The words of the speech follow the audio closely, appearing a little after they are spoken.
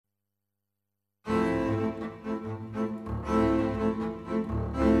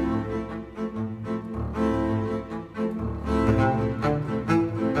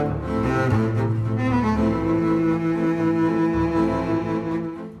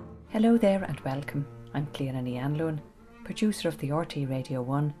Hello there and welcome. I'm Cleona Nianlone, producer of the RT Radio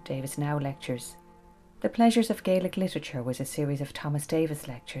 1 Davis Now Lectures. The Pleasures of Gaelic Literature was a series of Thomas Davis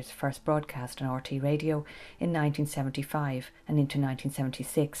lectures first broadcast on RT Radio in 1975 and into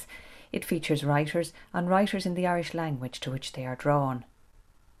 1976. It features writers on writers in the Irish language to which they are drawn.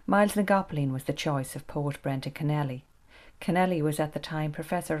 Miles na gCopaleen was the choice of poet Brendan Kennelly. Kennelly was at the time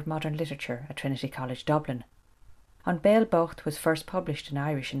Professor of Modern Literature at Trinity College Dublin. An Béal Bocht was first published in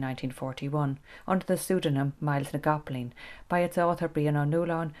Irish in 1941 under the pseudonym Miles na gCopaleen by its author Brian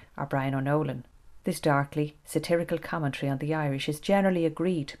O'Nolan or Brian O'Nolan. This darkly satirical commentary on the Irish is generally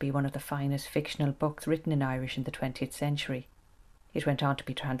agreed to be one of the finest fictional books written in Irish in the 20th century. It went on to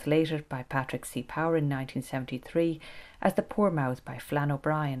be translated by Patrick C. Power in 1973 as The Poor Mouth by Flann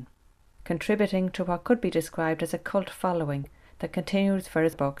O'Brien, contributing to what could be described as a cult following that continues for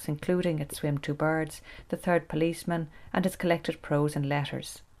his books, including its Swim Two Birds, The Third Policeman, and its collected prose and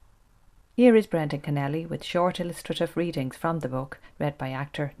letters. Here is Brendan Kennelly with short illustrative readings from the book, read by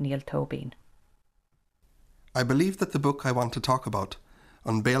actor Neil Tobin. I believe that the book I want to talk about,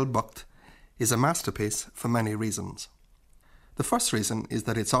 An Béal Bocht, is a masterpiece for many reasons. The first reason is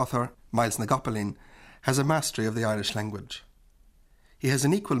that its author, Miles na gCopaleen, has a mastery of the Irish language. He has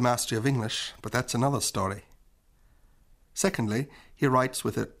an equal mastery of English, but that's another story. Secondly, he writes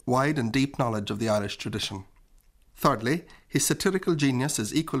with a wide and deep knowledge of the Irish tradition. Thirdly, his satirical genius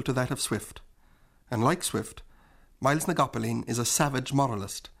is equal to that of Swift. And like Swift, Miles na gCopaleen is a savage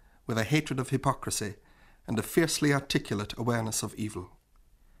moralist with a hatred of hypocrisy and a fiercely articulate awareness of evil.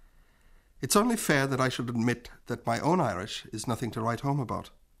 It's only fair that I should admit that my own Irish is nothing to write home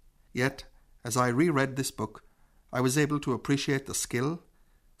about. Yet, as I reread this book, I was able to appreciate the skill,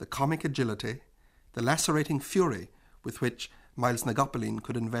 the comic agility, the lacerating fury with which Miles na gCopaleen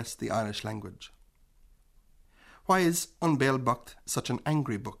could invest the Irish language. Why is An Béal Bocht such an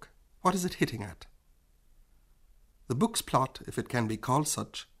angry book? What is it hitting at? The book's plot, if it can be called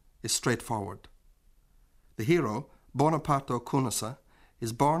such, is straightforward. The hero, Bonaparte Ó Cúnasa,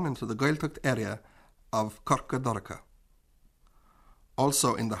 is born into the Gaeltacht area of Corca Dorcha.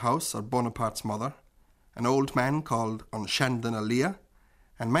 Also in the house are Bonaparte's mother, an old man called An Sean-den Lia,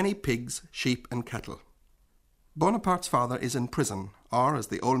 and many pigs, sheep and cattle. Bonaparte's father is in prison, or, as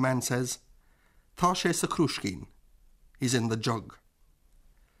the old man says, Tá sé sa chrúiscín. He's in the jug.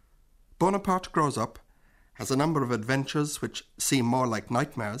 Bonaparte grows up, has a number of adventures which seem more like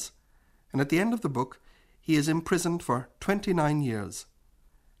nightmares, and at the end of the book he is imprisoned for 29 years,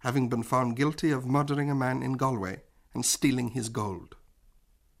 having been found guilty of murdering a man in Galway and stealing his gold.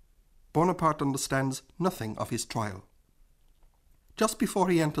 Bonaparte understands nothing of his trial. Just before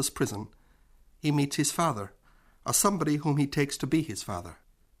he enters prison, he meets his father, or somebody whom he takes to be his father,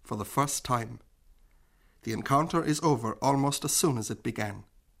 for the first time. The encounter is over almost as soon as it began.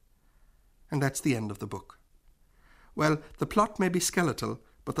 And that's the end of the book. Well, the plot may be skeletal,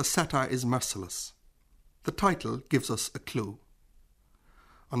 but the satire is merciless. The title gives us a clue.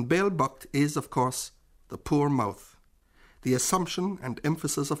 An Béal Bocht is, of course, the poor mouth, the assumption and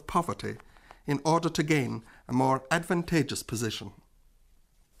emphasis of poverty in order to gain a more advantageous position.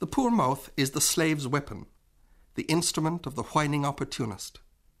 The poor mouth is the slave's weapon, the instrument of the whining opportunist.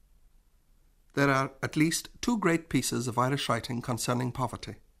 There are at least two great pieces of Irish writing concerning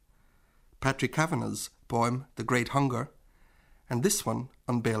poverty: Patrick Kavanagh's poem The Great Hunger, and this one,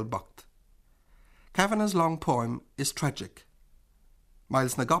 An Béal Bocht. Kavanagh's long poem is tragic.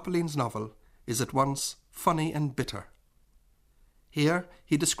 Miles na gCopaleen's novel is at once funny and bitter. Here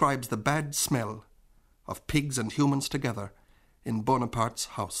he describes the bad smell of pigs and humans together in Bonaparte's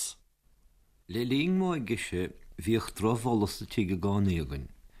house. Le líng mó gisise bhíoch drovolasta tíige gáníogain.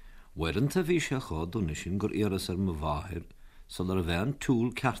 Waranta bhí sé chádúna sin gur iras ar mo bháthir sal ar bhean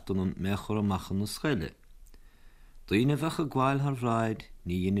túl ceartanan mechor amachchan na schaile. Daoine bhecha gwail har bhraid,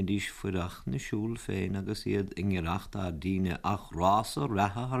 ní dhéanadís fuireach na siúl féin agus iad ingeracht a díine ach rása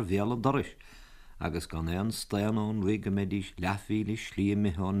ratha har bhéala doris, agus gan éan staanón riga medís leafhíli slí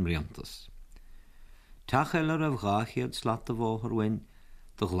mihán riantas. Tachel ar bhgáchiad slat a bhóthar wain,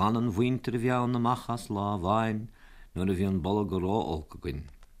 do ghlanan bhuinter bhean na machas lá bhain, nuair a bhíon bolla go rá olcaguin.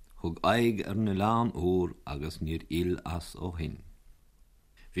 Thug aig ar na lán úr agus níor il as ó hin.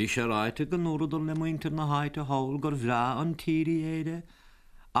 Bhí sé ráite go nóradul le muinter na haite hawl gur bhrá an tíri éide,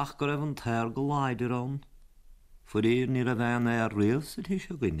 ach gur an teir go láidir an. Fuir ní a bhean réal sa tí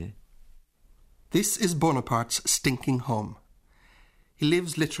se gine. This is Bonaparte's stinking home. He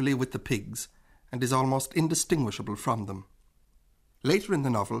lives literally with the pigs and is almost indistinguishable from them. Later in the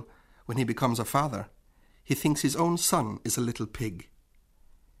novel, when he becomes a father, he thinks his own son is a little pig.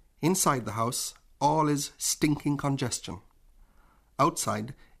 Inside the house, all is stinking congestion.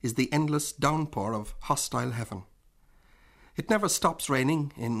 Outside, is the endless downpour of hostile heaven. It never stops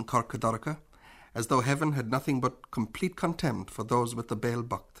raining in Corcadorca, as though heaven had nothing but complete contempt for those with the Béal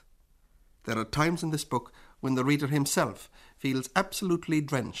Bucht. There are times in this book when the reader himself feels absolutely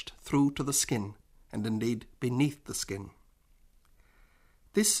drenched through to the skin, and indeed beneath the skin.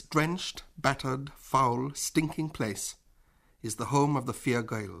 This drenched, battered, foul, stinking place is the home of the Fia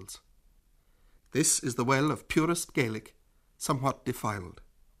Gaels. This is the well of purest Gaelic, somewhat defiled.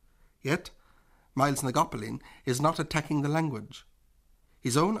 Yet, Miles na Gcopalainn is not attacking the language.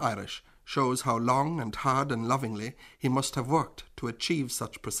 His own Irish shows how long and hard and lovingly he must have worked to achieve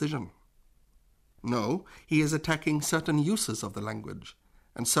such precision. No, he is attacking certain uses of the language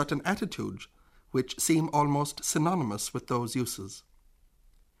and certain attitudes which seem almost synonymous with those uses.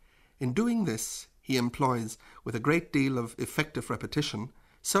 In doing this, he employs, with a great deal of effective repetition,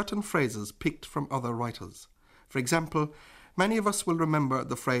 certain phrases picked from other writers. For example, many of us will remember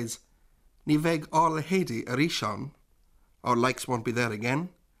the phrase "Ní bheidh ála héidi a ríseán," "Our likes won't be there again."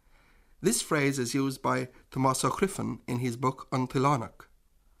 This phrase is used by Tomás Ó Crioghan in his book An Tilánach.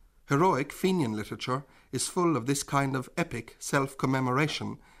 Heroic Fenian literature is full of this kind of epic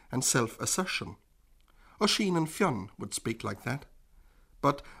self-commemoration and self-assertion. Oisin and Fionn would speak like that.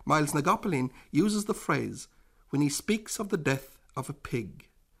 But Miles na Gcopalainn uses the phrase when he speaks of the death of a pig,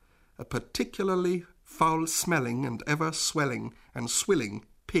 a particularly foul-smelling and ever-swelling and swilling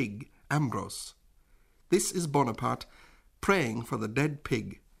pig, Ambrose. This is Bonaparte praying for the dead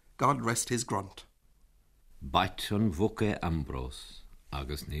pig, God rest his grunt. Bait an bhuca Ambrose,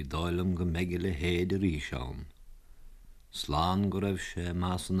 agus ní dáilm go mbeidh le héad a ríseán. Slán go raibh sé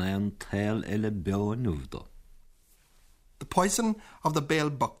más an éan tail eile beo an uachda. The poison of the Béal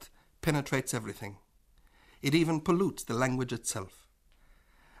Bucht penetrates everything. It even pollutes the language itself.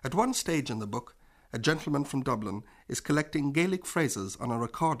 At one stage in the book, a gentleman from Dublin is collecting Gaelic phrases on a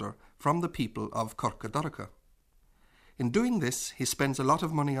recorder from the people of Corcadorca. In doing this, he spends a lot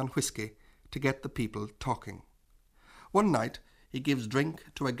of money on whiskey to get the people talking. One night, he gives drink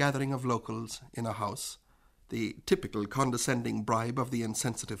to a gathering of locals in a house, the typical condescending bribe of the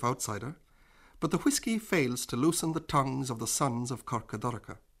insensitive outsider, but the whiskey fails to loosen the tongues of the sons of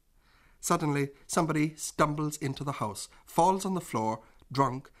Corcadorca. Suddenly, somebody stumbles into the house, falls on the floor,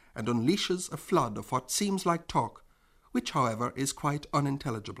 drunk, and unleashes a flood of what seems like talk, which, however, is quite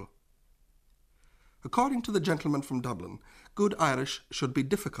unintelligible. According to the gentleman from Dublin, good Irish should be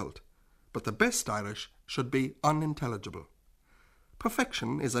difficult, but the best Irish should be unintelligible.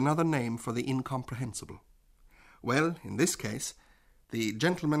 Perfection is another name for the incomprehensible. Well, in this case, the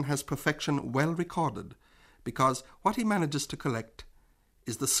gentleman has perfection well recorded, because what he manages to collect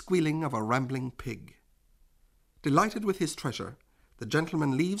is the squealing of a rambling pig. Delighted with his treasure, the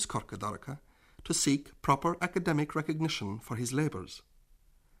gentleman leaves Corcadorca to seek proper academic recognition for his labours.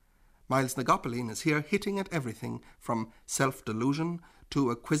 Miles na Gcopalainn is here hitting at everything from self-delusion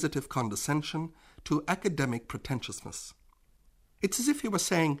to acquisitive condescension to academic pretentiousness. It's as if he were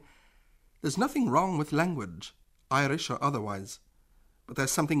saying, there's nothing wrong with language, Irish or otherwise, but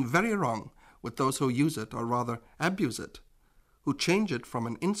there's something very wrong with those who use it, or rather abuse it, who change it from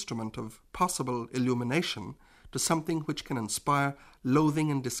an instrument of possible illumination to something which can inspire loathing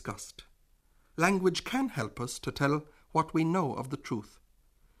and disgust. Language can help us to tell what we know of the truth.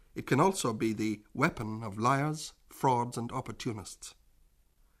 It can also be the weapon of liars, frauds, and opportunists.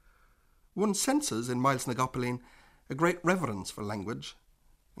 One senses in Miles na Gcopalainn a great reverence for language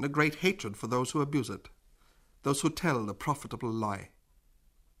and a great hatred for those who abuse it, those who tell the profitable lie.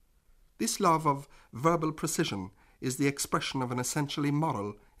 This love of verbal precision is the expression of an essentially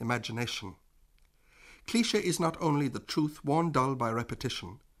moral imagination. Cliché is not only the truth worn dull by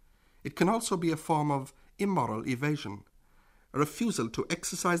repetition, it can also be a form of immoral evasion, a refusal to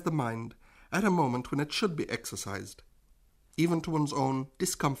exercise the mind at a moment when it should be exercised, even to one's own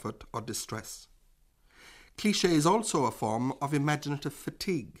discomfort or distress. Cliché is also a form of imaginative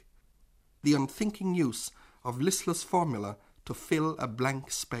fatigue, the unthinking use of listless formula to fill a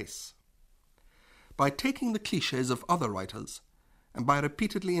blank space. By taking the clichés of other writers, and by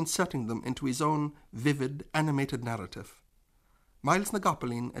repeatedly inserting them into his own vivid, animated narrative, Miles na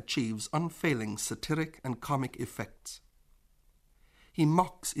Gcopalainn achieves unfailing satiric and comic effects. He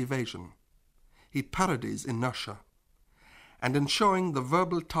mocks evasion, he parodies inertia, and in showing the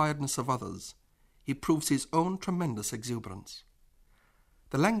verbal tiredness of others, he proves his own tremendous exuberance.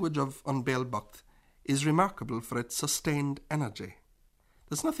 The language of An Béal Bucht is remarkable for its sustained energy.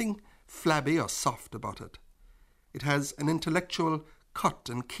 There's nothing flabby or soft about it. It has an intellectual cut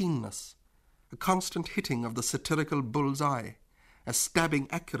and keenness, a constant hitting of the satirical bull's eye, a stabbing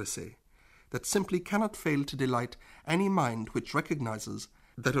accuracy that simply cannot fail to delight any mind which recognizes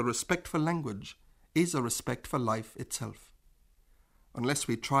that a respect for language is a respect for life itself. Unless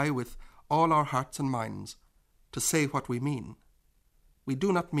we try with all our hearts and minds to say what we mean, we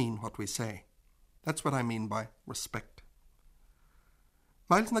do not mean what we say. That's what I mean by respect.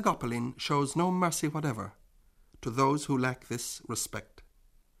 Miles na gCopaleen shows no mercy whatever to those who lack this respect.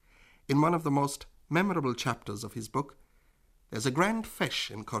 In one of the most memorable chapters of his book, there's a grand feis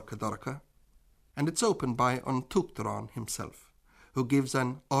in Corcadorca, and it's opened by An Tuachtarán himself, who gives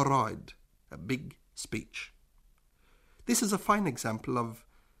an óráid, a big speech. This is a fine example of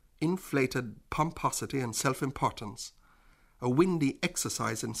inflated pomposity and self-importance, a windy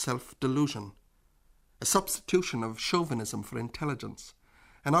exercise in self-delusion, a substitution of chauvinism for intelligence,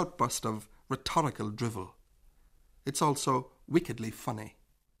 an outburst of rhetorical drivel. It's also wickedly funny.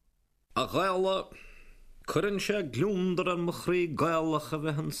 A ghaile, cuireann sé glúndar an mo chraí gaalacha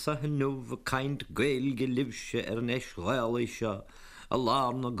bheithan sa hinmh a caint gailge libse an eis ghaala seo a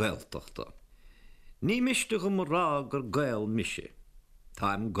lár na gailteachta. Ní miste go rá gur gail mise.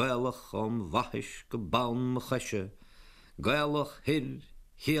 Táim gailach bhaithis go bán mo chaise, gailach hir,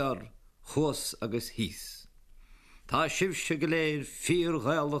 hiar, chus agus hís. Tá sibse go léir fíor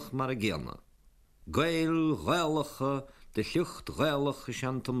gailach mar a géana. Gail gaalacha de lucht gailach is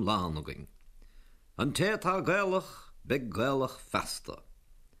an tom lánagin. An tá gailach be gailach festa.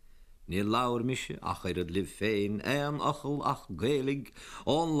 Ní laur mise ach liv féin achel ach gailig,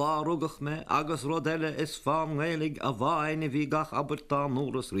 on lárugach me agus rodelle is fan gailig a bhain vi gach abertán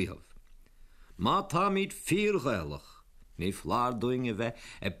nóras rihav. Ma tá míid fíor gailach, ní flárdúinge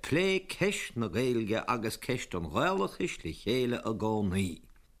bheith plé ceist na gailge agus ceist an gailach is li chéile a gánaí.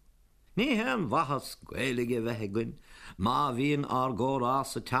 Ní hen wahas gailige bheithain, má bhíon ar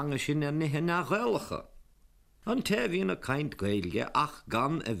górás a teanga sin nithe na gailacha. An te bhíon a caint gailge ach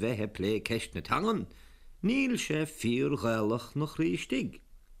gan a bheithe plé ceist na tangan, níl sé fíor gailach na chrístig.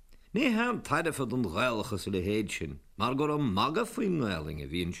 Ní hen taidefad an gailachas le héad sin, mar gur an maga faoin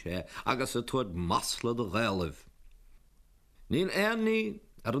gailinge bhíon sé agus a tuaid masla de gailibh. Níl ní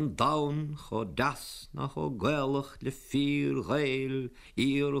an daun cho das na cho gailach le fíor gail,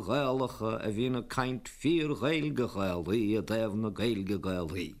 íor gailacha a bhíon a caint fíor gailge gailí a déh na gailge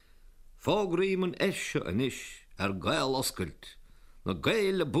gailí. Fágríman eise an isis gail oscailt, na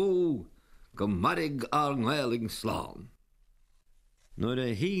gaile bú go marig ar gailing slán. Nuair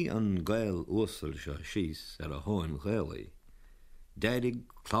a hí an gail uasal se síos a háin gailí, déidig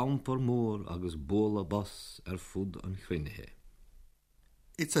clampar mór agus bóla bas fud an chruinithe.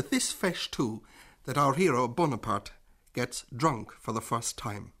 It's at this feis too that our hero Bonaparte gets drunk for the first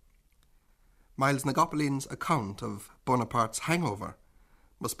time. Miles na gCopaleen's account of Bonaparte's hangover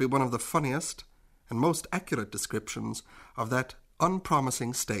must be one of the funniest and most accurate descriptions of that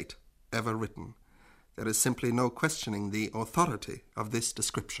unpromising state ever written. There is simply no questioning the authority of this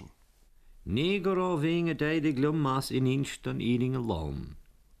description. Ní go rá bhíon a déidig lum más in inst an íring a lán.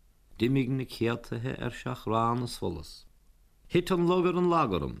 Dimmig na ceartathe seach rán a solas. Hit an logar an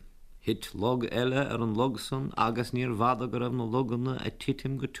lagarum, hit log elle an logson agus níor vada go raibh na loganna a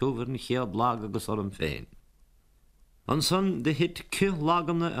titim go túver na chead lag agus an féin. An son de hit cih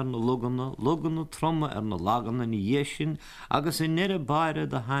laganna na loganna tromme na laganna ní dhéisin agus in nere baire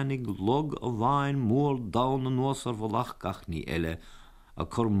de hanig log a bhain mór daun an nósar bhlach gach ní elle a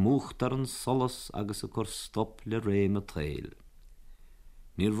chur múchtar an solas agus a chur stop le réim a tréil.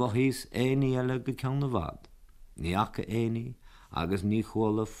 Níor bhahís éini elle go ceann na bhad, ní acha éini agus ní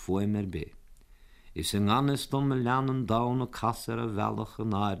chóla foiim be. Is an anis dom me leanan daun a casar a bhealach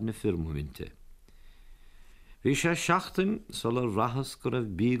an air na firmúinte. Bhí sé seachtain sol a rahas go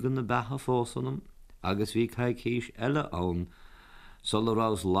raibh bígan na betha fósanam agus bhí caid cíis eile ann sol a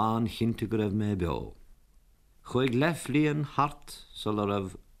rás lán chinnte go raibh mé beo. Chuig leflíon hart sol a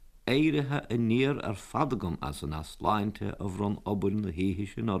raibh éirithe a níor fadagam as an asláinte a bhron obair na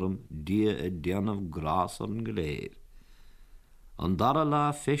híhis in orm dia a déanamh grás an goléir. An dara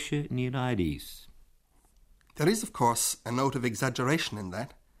lá feise ní raidís. There is, of course, a note of exaggeration in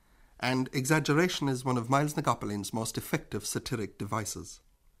that, and exaggeration is one of Miles na gCopaleen's most effective satiric devices.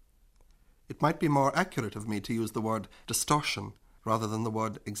 It might be more accurate of me to use the word distortion rather than the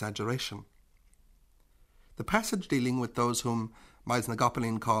word exaggeration. The passage dealing with those whom Miles na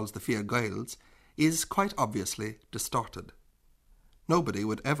gCopaleen calls the Fíor Gaels is quite obviously distorted. Nobody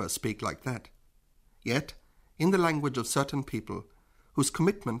would ever speak like that. Yet, in the language of certain people whose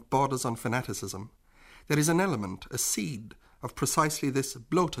commitment borders on fanaticism, there is an element, a seed, of precisely this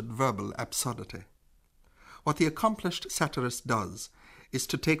bloated verbal absurdity. What the accomplished satirist does is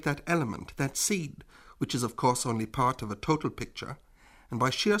to take that element, that seed, which is of course only part of a total picture, and by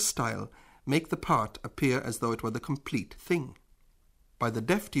sheer style make the part appear as though it were the complete thing. by the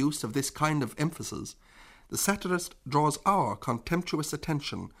deft use of this kind of emphasis, the satirist draws our contemptuous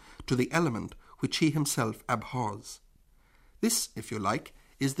attention to the element which he himself abhors. This, if you like,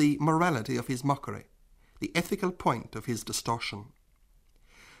 is the morality of his mockery, the ethical point of his distortion.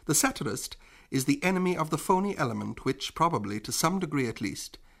 The satirist is the enemy of the phony element which, probably, to some degree at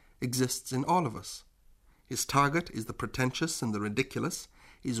least, exists in all of us. His target is the pretentious and the ridiculous,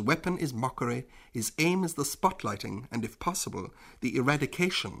 his weapon is mockery, his aim is the spotlighting and, if possible, the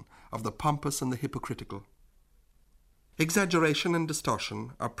eradication of the pompous and the hypocritical. Exaggeration and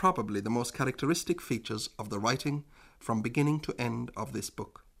distortion are probably the most characteristic features of the writing from beginning to end of this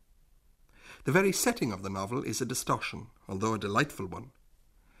book. The very setting of the novel is a distortion, although a delightful one.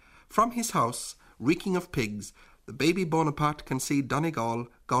 From his house, reeking of pigs, the baby Bonaparte can see Donegal,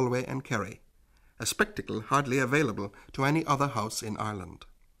 Galway and Kerry, a spectacle hardly available to any other house in Ireland.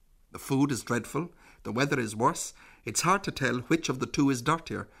 The food is dreadful, the weather is worse, it's hard to tell which of the two is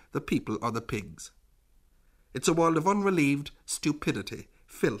dirtier, the people or the pigs. It's a world of unrelieved stupidity,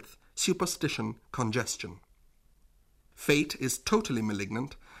 filth, superstition, congestion. Fate is totally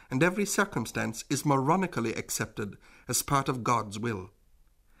malignant, and every circumstance is moronically accepted as part of God's will.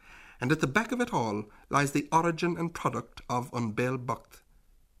 And at the back of it all lies the origin and product of An Béal Bocht,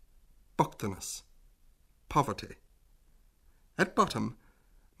 Bochtanus, poverty. At bottom,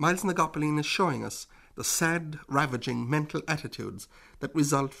 Miles na Gcopalainn is showing us the sad, ravaging mental attitudes that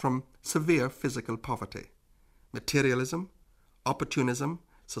result from severe physical poverty. Materialism, opportunism,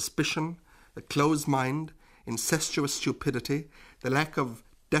 suspicion, the closed mind, incestuous stupidity, the lack of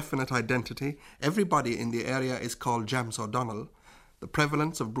definite identity, everybody in the area is called James O'Donnell, the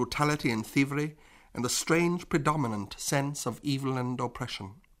prevalence of brutality and thievery, and the strange predominant sense of evil and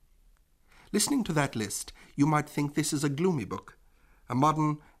oppression. Listening to that list, you might think this is a gloomy book, a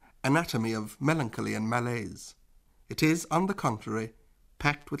modern anatomy of melancholy and malaise. It is, on the contrary,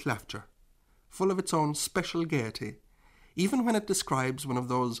 packed with laughter, full of its own special gaiety, even when it describes one of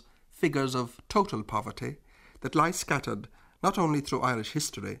those figures of total poverty that lie scattered not only through Irish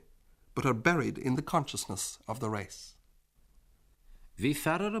history, but are buried in the consciousness of the race. Bhí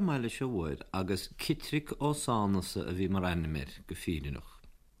fearar a maiile se bhfuir agus citric ó sánasa a bhí mar animir go fírinach.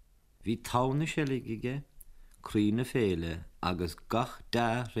 Bhí tána se ligige, crína féile agus gach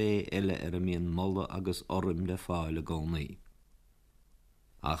dá ré eile ar a míon molla agus orm le fáile gcónaí.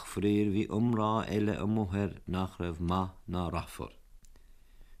 Ach frír bhí umrá eile a muthir nach raibh ma ná raffar.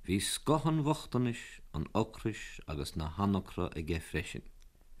 Bhí scothan bhochtanis an ocrais agus na hanachra ige freisin.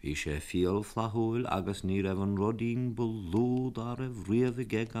 Bhí sé fiol flahúil agus ní raibh an rodín bul lúd a raibh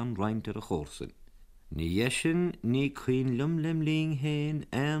riamh an rointear a chórsan. Ní dhéisin ní cuinlim lim líng héin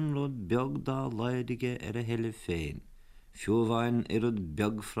an rud beag dá leidige ar a heile féin. Fiúmhain rud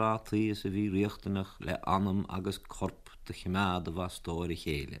beag frátaí is a bhí riachtanach le anam agus corp de chimáad a bhastóir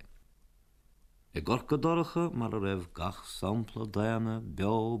chéile. I gorca doracha mar a raibh gach sampla daana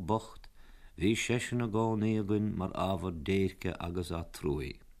beo bocht, bhí seisin a gánaí agan mar ábhar déirce agus a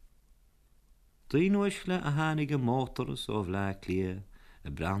trúi. Daoinúis le a tháinig mótaras ó bhlá clia, a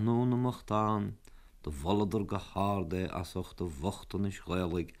breathnú na mochtán, de volladar go háde as och de vochtanis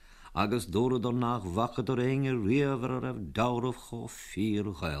ghaelig, agus dóradar nach vachadar enge riamhar a raibh dáramh cho fír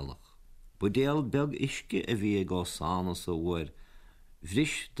ghaelig. Budéal beag isce a bhí go sánas a bhfuir,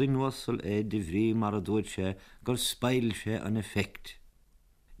 bhris den wasal de bhrí mar a dúid sé gur speil sé an effect.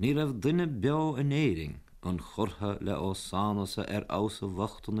 Ní raibh duine beo an éiring an chortha le ó sánasa aus a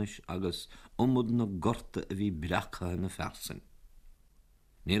vochtanis agus umud na gorta a bhí breacha na fersin.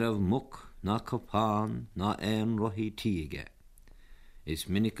 Ní raibh muc na copán na ein rohí tíige. Is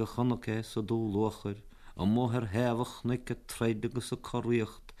minic a chonacha sa dú lochar a móthir hefach nic a treid agus a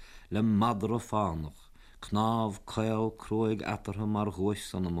choríocht le madar a fánach, knáb cael cruig atartha mar ghuis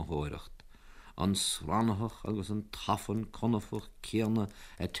san am a hóirecht, an sranachach agus an tafan conafach céanna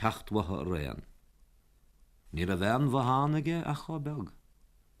a teachtwatha a réan. Ní a bhean bhahanige a chobeg,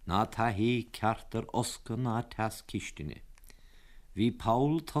 na tahí ceartar osca na tas kistine. Bhí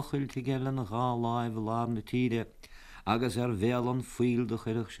Paul tochailte geile na gá láimh lár na tíide, agus bhéal an fuil de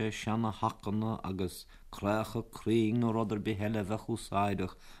chuireach sé seanna hachanna agus cracha críng nó rudar beheile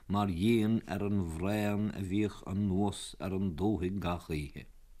bheithúsáideach mar dhéon ar an bhréan a bhíoch an nuas ar an dóthaigh gachaíthe.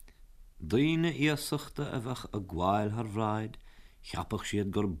 Daoine íosachta a bheith a gháil ar bhráid, cheapach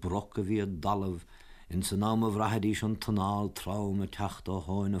siad gur broc a bhí a dalamh in san nám a bhreithidís an tanáil trám a teacht ó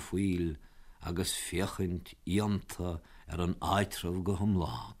háin a fuil, agus fiachint ionta ar an aitraf go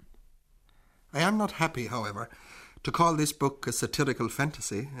humláán. I am not happy, however, to call this book a satirical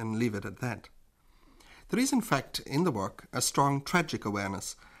fantasy and leave it at that. There is, in fact, in the work, a strong tragic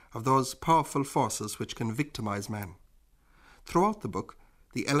awareness of those powerful forces which can victimize man. throughout the book,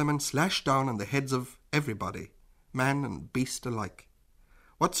 the elements lash down on the heads of everybody, man and beast alike.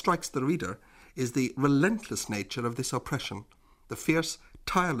 What strikes the reader is the relentless nature of this oppression, the fierce,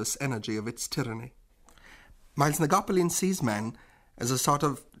 tireless energy of its tyranny. Miles na gCopaleen sees man as a sort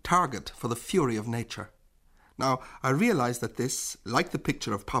of target for the fury of nature. Now, I realise that this, like the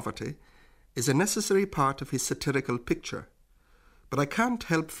picture of poverty, is a necessary part of his satirical picture, but I can't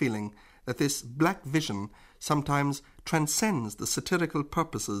help feeling that this black vision sometimes transcends the satirical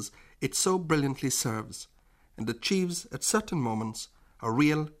purposes it so brilliantly serves, and achieves at certain moments a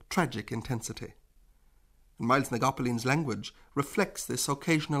real tragic intensity. And Miles na gCopaleen's language reflects this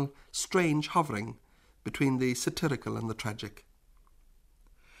occasional strange hovering between the satirical and the tragic.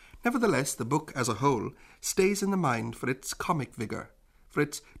 Nevertheless, the book as a whole stays in the mind for its comic vigour, for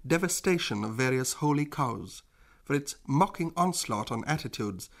its devastation of various holy cows, for its mocking onslaught on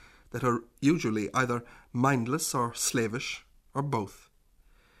attitudes that are usually either mindless or slavish, or both.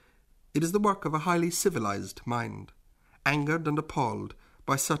 It is the work of a highly civilized mind, angered and appalled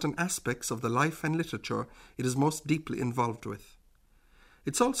by certain aspects of the life and literature it is most deeply involved with.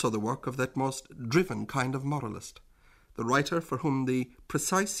 It's also the work of that most driven kind of moralist, the writer for whom the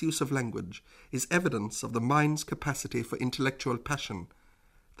precise use of language is evidence of the mind's capacity for intellectual passion,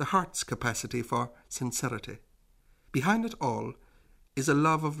 the heart's capacity for sincerity. Behind it all is a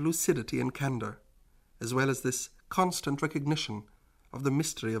love of lucidity and candour, as well as this constant recognition of the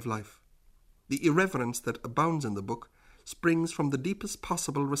mystery of life. The irreverence that abounds in the book springs from the deepest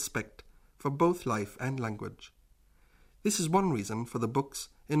possible respect for both life and language. This is one reason for the book's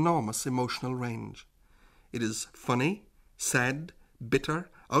enormous emotional range. It is funny, sad, bitter,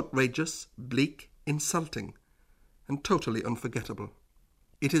 outrageous, bleak, insulting, and totally unforgettable.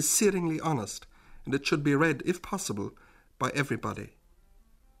 It is searingly honest, and it should be read, if possible, by everybody.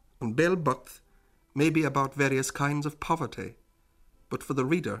 And Béal Bucht may be about various kinds of poverty, but for the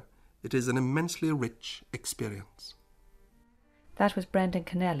reader it is an immensely rich experience. That was Brendan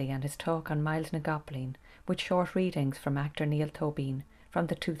Kennelly and his talk on Miles na gCopaleen, with short readings from actor Neil Tobin from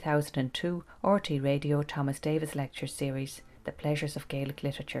the 2002 RT Radio Thomas Davis Lecture Series, The Pleasures of Gaelic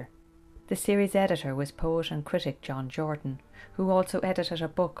Literature. The series editor was poet and critic John Jordan, who also edited a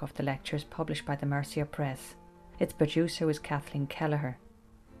book of the lectures published by the Mercia Press. Its producer was Kathleen Kelleher.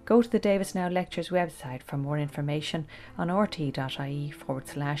 Go to the Davis Now Lectures website for more information on rt.ie/Radio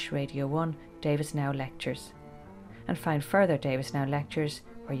 1 Davis Now Lectures, and find further Davis Now Lectures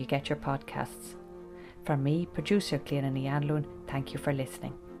where you get your podcasts. From me, producer Clíona Ní Anluain, thank you for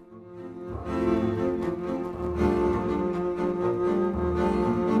listening.